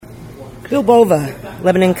Bill Bova,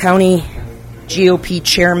 Lebanon County GOP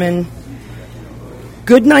chairman.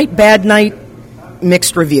 Good night, bad night,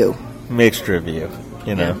 mixed review. Mixed review,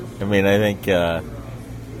 you know. Yeah. I mean, I think, the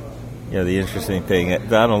interesting thing,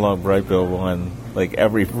 Donald Long Brightbill won like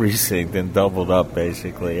every precinct and doubled up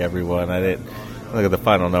basically everyone. I didn't look at the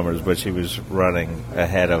final numbers, but she was running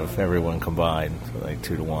ahead of everyone combined, like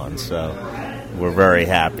 2-1. So we're very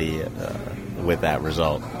happy with that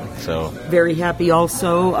result. So very happy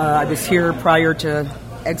also. I was here prior to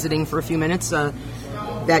exiting for a few minutes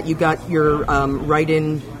that you got your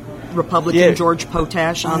write-in Republican George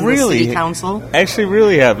Potash on the city council. Actually,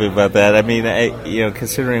 really happy about that. I mean,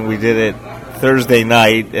 considering we did it Thursday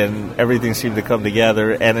night and everything seemed to come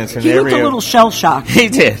together, and it's an area. He looked a little shell-shocked. He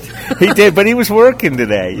did, but he was working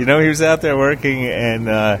today. You know, he was out there working, and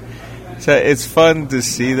so it's fun to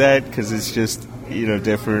see that because it's just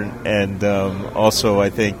different. And also, I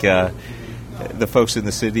think the folks in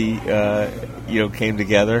the city, came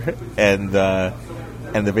together, and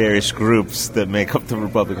the various groups that make up the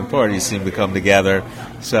Republican Party seem to come together.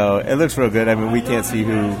 So it looks real good. I mean, we can't see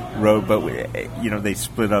who wrote, but they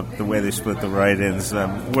split up the way they split the write-ins.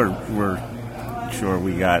 We're sure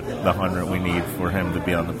we got the 100 we need for him to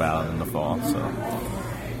be on the ballot in the fall.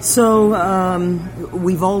 So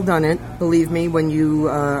we've all done it. Believe me, when you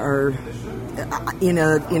are in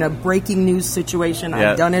a breaking news situation,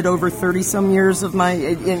 I've done it over 30-some years of my,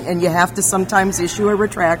 and you have to sometimes issue a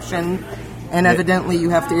retraction. And evidently you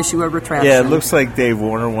have to issue a retraction. Yeah, it looks like Dave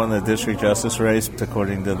Warner won the district justice race,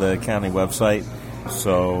 according to the county website.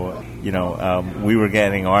 So, we were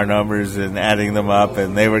getting our numbers and adding them up,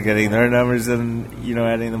 and they were getting their numbers and,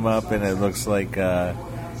 adding them up. And it looks like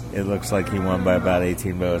he won by about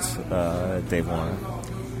 18 votes, Dave Warner.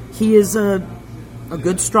 He is a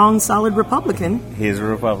good, strong, solid Republican. He is a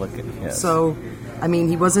Republican, yes. So, I mean,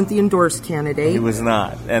 he wasn't the endorsed candidate. He was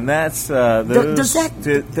not, and that's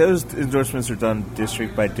those endorsements are done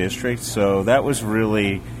district by district. So that was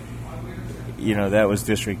really, that was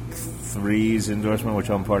District 3's endorsement,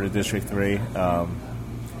 which I'm part of District 3. I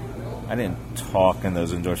didn't talk in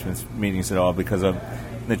those endorsements meetings at all because I'm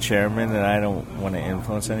the chairman and I don't want to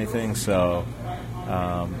influence anything. So,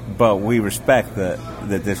 but we respect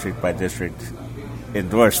the district by district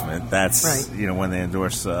endorsement. That's right. When they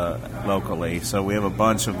endorse locally. So we have a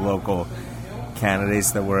bunch of local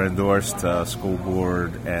candidates that were endorsed, school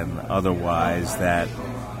board and otherwise, that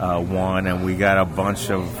won, and we got a bunch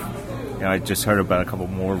of. I just heard about a couple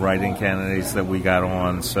more write-in candidates that we got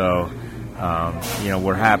on. So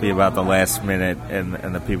we're happy about the last minute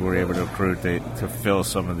and the people we were able to recruit to fill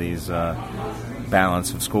some of these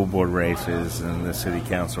balance of school board races and the city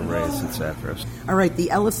council race, etc. All right, the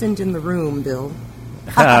elephant in the room, Bill.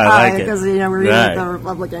 I like it. Because we're at the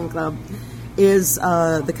Republican Club, is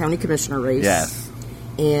the county commissioner race. Yes.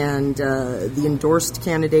 And the endorsed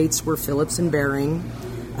candidates were Phillips and Bering.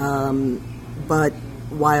 But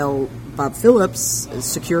while Bob Phillips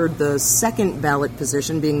secured the second ballot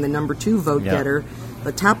position, being the number 2 vote getter,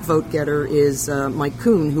 the top vote getter is Mike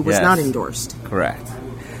Kuhn, who was not endorsed. Correct.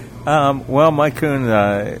 Well, Mike Kuhn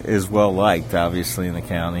is well liked, obviously, in the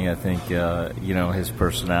county. I think his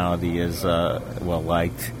personality is well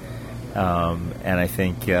liked, and I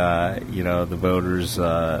think the voters,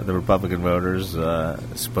 the Republican voters,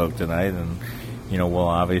 spoke tonight, and we'll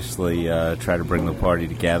obviously try to bring the party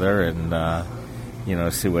together and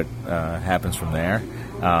see what happens from there.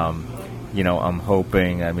 I'm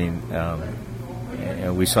hoping. I mean.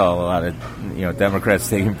 We saw a lot of Democrats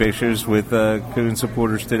taking pictures with Kuhn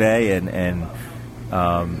supporters today, and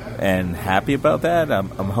happy about that. I'm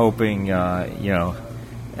hoping that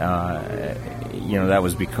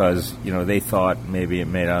was because they thought maybe it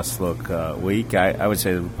made us look weak. I would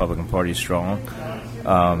say the Republican Party is strong.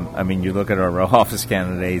 I mean, you look at our office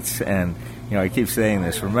candidates, and I keep saying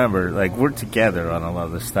this. Remember, we're together on a lot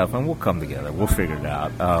of this stuff, and we'll come together. We'll figure it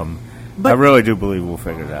out. I really do believe we'll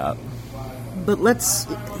figure it out. But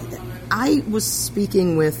I was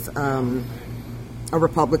speaking with a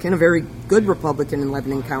Republican, a very good Republican in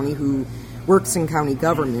Lebanon County who works in county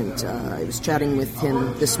government. I was chatting with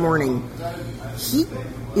him this morning. He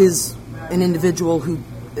is an individual who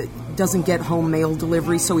doesn't get home mail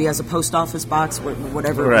delivery, so he has a post office box,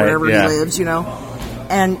 wherever he lives,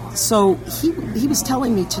 And so he was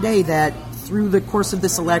telling me today that through the course of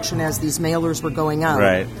this election, as these mailers were going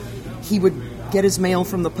out, he would get his mail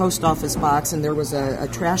from the post office box, and there was a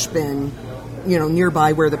trash bin,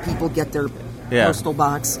 nearby where the people get their postal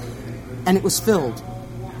box, and it was filled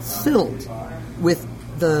with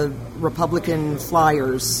the Republican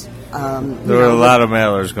flyers There were a lot of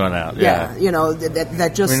mailers going out. Yeah,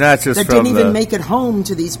 that just, that didn't even make it home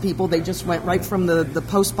to these people. They just went right from the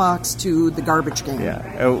post box to the garbage can.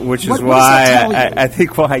 Yeah, which is why I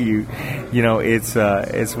think why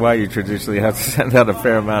it's why you traditionally have to send out a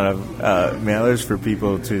fair amount of mailers for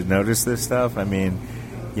people to notice this stuff. I mean,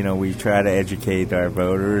 we try to educate our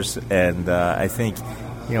voters, and I think,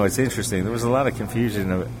 it's interesting. There was a lot of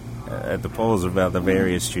confusion at the polls about the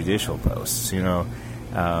various judicial posts,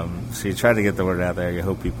 So you try to get the word out there. You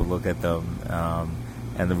hope people look at them.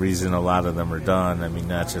 And the reason a lot of them are done, I mean,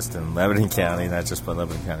 not just in Lebanon County, not just by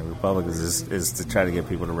Lebanon County Republicans, is to try to get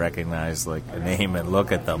people to recognize, like, a name and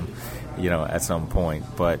look at them, at some point.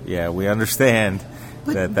 But, yeah, we understand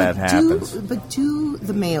that happens. But do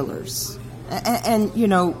the mailers, and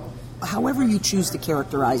however you choose to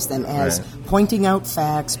characterize them as pointing out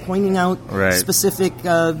facts, pointing out specific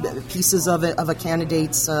pieces of a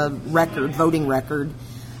candidate's voting record,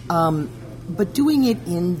 but doing it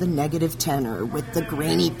in the negative tenor with the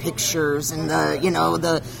grainy pictures and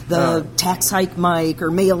the tax hike Mike or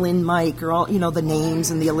mail-in Mike or all the names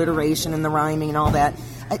and the alliteration and the rhyming and all that.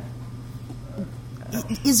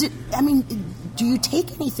 Is it? I mean, do you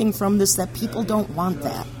take anything from this that people don't want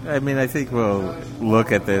that? I mean, I think we'll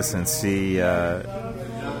look at this and see, how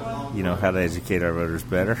to educate our voters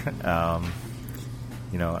better.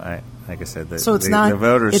 Like I said, the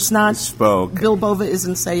voters spoke. Bill Bova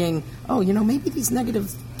isn't saying, maybe these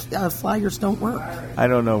negative flyers don't work. I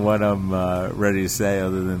don't know what I'm ready to say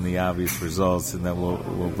other than the obvious results, and that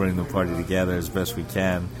we'll bring the party together as best we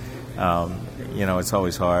can. It's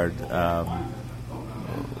always hard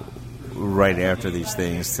right after these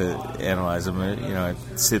things to analyze them.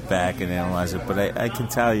 Sit back and analyze it. But I can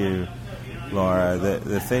tell you, Laura,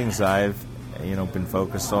 the things I've been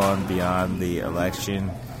focused on beyond the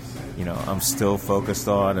election, I'm still focused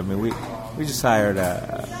on. I mean, we just hired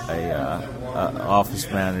a office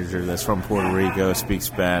manager that's from Puerto Rico, speaks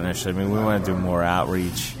Spanish. I mean, we want to do more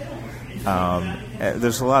outreach.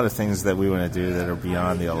 There's a lot of things that we want to do that are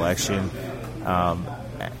beyond the election.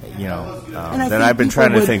 That I've been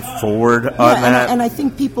trying to think forward on that. And I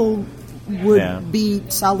think people would be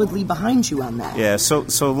solidly behind you on that. Yeah. So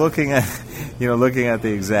looking at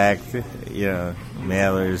the exact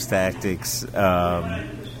mailers, tactics.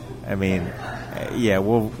 I mean, we'll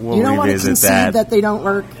you don't revisit want to concede that they don't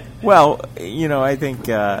work. Well, I think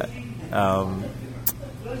I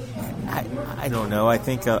don't know. I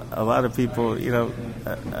think a lot of people, a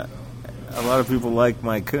lot of people like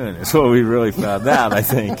Mike Kuhn. Is what we really found out. I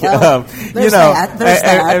think. There's that.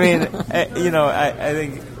 I mean, I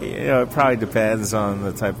think it probably depends on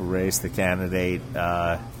the type of race, the candidate,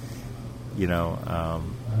 how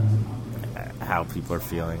people are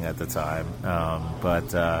feeling at the time.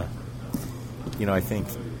 But I think.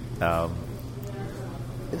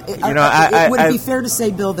 Would it be fair to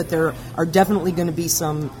say, Bill, that there are definitely going to be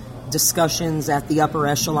some discussions at the upper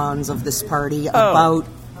echelons of this party about?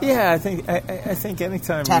 Yeah, I think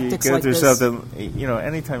anytime you go through something,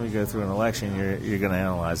 anytime you go through an election, you're going to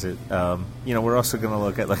analyze it. We're also going to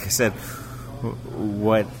look at, like I said,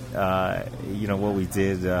 what we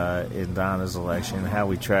did in Donna's election, how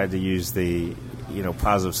we tried to use the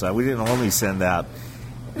positive side. We didn't only send out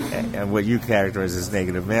and what you characterize as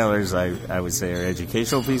negative mailers, I would say, are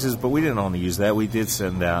educational pieces, but we didn't only use that. We did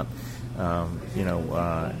send out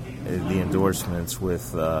the endorsements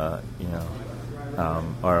with our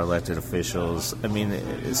elected officials. I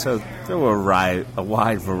mean, so there were a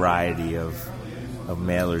wide variety of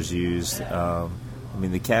mailers used. I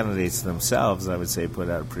mean, the candidates themselves, I would say, put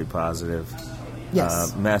out a pretty positive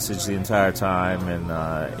message the entire time, and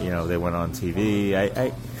they went on TV.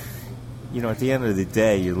 At the end of the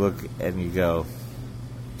day, you look and you go,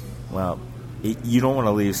 well, you don't want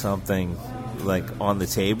to leave something like on the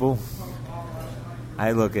table.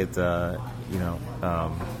 I look at Bob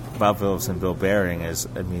Phillips and Bill Behring as,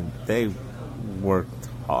 they worked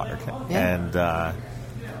hard, and I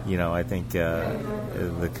think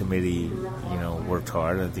the committee worked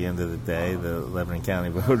hard. At the end of the day, the Lebanon County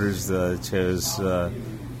voters chose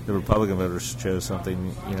the Republican voters chose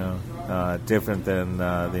something different than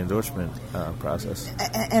the endorsement process.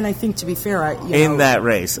 And I think, to be fair, in that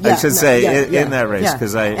race, I should say, in that race,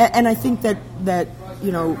 because I think that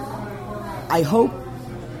I hope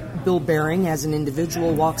Bill Behring, as an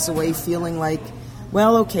individual, walks away feeling like,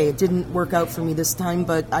 well, okay, it didn't work out for me this time,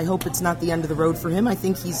 but I hope it's not the end of the road for him. I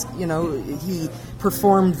think he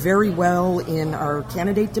performed very well in our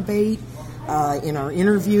candidate debate, in our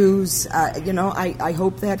interviews. I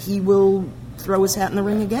hope that he will throw his hat in the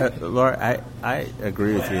ring again. Laura, I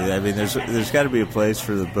agree with you. I mean, there's got to be a place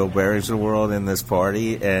for the Bill Behrings of the world in this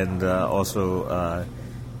party, and also,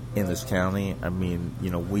 in this county. I mean,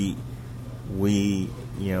 we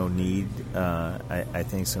need I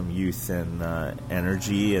think some youth and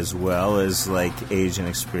energy as well as like age and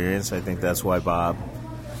experience. I think that's why Bob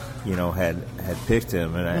had picked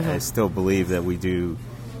him, and I still believe that we do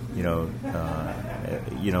we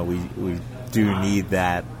do need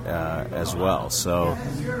that as well. So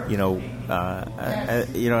and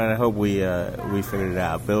I hope we figured it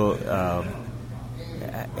out. Bill,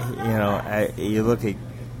 you look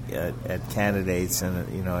at candidates, and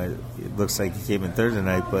it looks like he came in third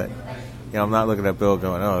tonight, but I'm not looking at Bill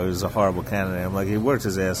going, oh, he was a horrible candidate. I'm like, he worked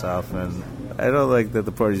his ass off, and I don't like that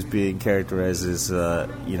the party's being characterized as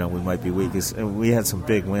we might be weak. We had some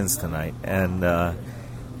big wins tonight, and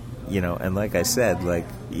and like I said, like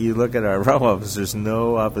you look at our run-ups, there's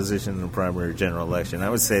no opposition in the primary general election. I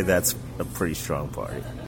would say that's a pretty strong party.